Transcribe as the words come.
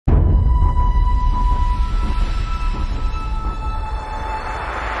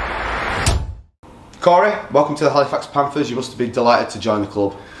Cory, welcome to the Halifax Panthers. You must be delighted to join the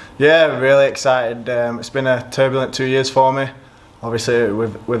club. Yeah, really excited. It's been a turbulent 2 years for me, obviously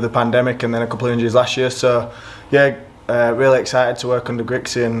with the pandemic and then a couple of injuries last year. So yeah, really excited to work under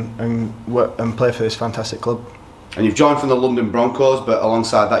Grix and play for this fantastic club. And you've joined from the London Broncos, but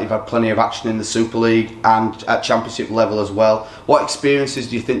alongside that you've had plenty of action in the Super League and at Championship level as well. What experiences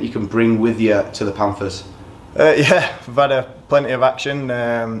do you think you can bring with you to the Panthers? Yeah, we've had plenty of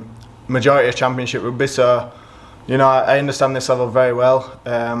action, majority of Championship rugby, so you know I understand this level very well.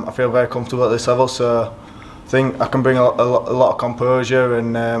 I feel very comfortable at this level, so I think I can bring a lot of composure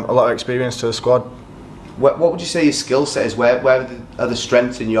and a lot of experience to the squad. What would you say your skill set is? Where are the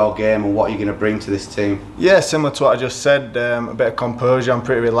strengths in your game, and what are you going to bring to this team? Yeah, similar to what I just said, a bit of composure. I'm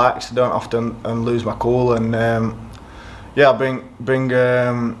pretty relaxed. I don't often lose my cool, and yeah, I bring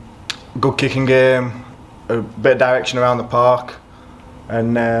good kicking game, a bit of direction around the park,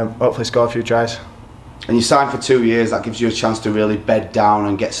 and hopefully score a few tries. And you signed for 2 years. That gives you a chance to really bed down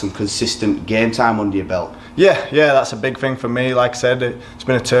and get some consistent game time under your belt. Yeah, that's a big thing for me. Like I said, it's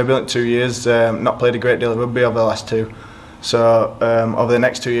been a turbulent 2 years. Not played a great deal of rugby over the last two. So over the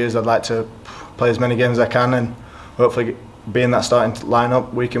next 2 years, I'd like to play as many games as I can and hopefully be in that starting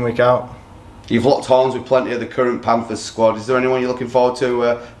lineup week in, week out. You've locked horns with plenty of the current Panthers squad. Is there anyone you're looking forward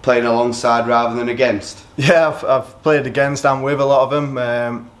to playing alongside rather than against? Yeah, I've played against and with a lot of them.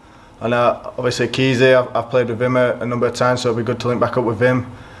 And obviously Keezy, I've played with him a number of times, so it'll be good to link back up with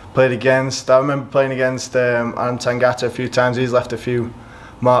him. Played against, I remember playing against Aaron Tangata a few times. He's left a few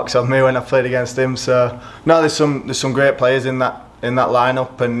marks on me when I've played against him. So no, there's some great players in that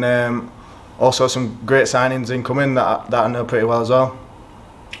lineup, and also some great signings incoming that I know pretty well as well.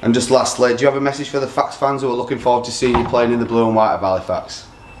 And just lastly, do you have a message for the Fax fans who are looking forward to seeing you playing in the blue and white of Halifax?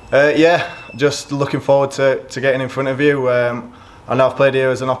 Yeah, just looking forward to getting in front of you. I know I've played here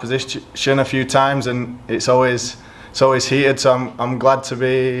as an opposition a few times, and it's always heated. So I'm glad to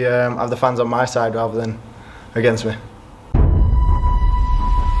have the fans on my side rather than against me.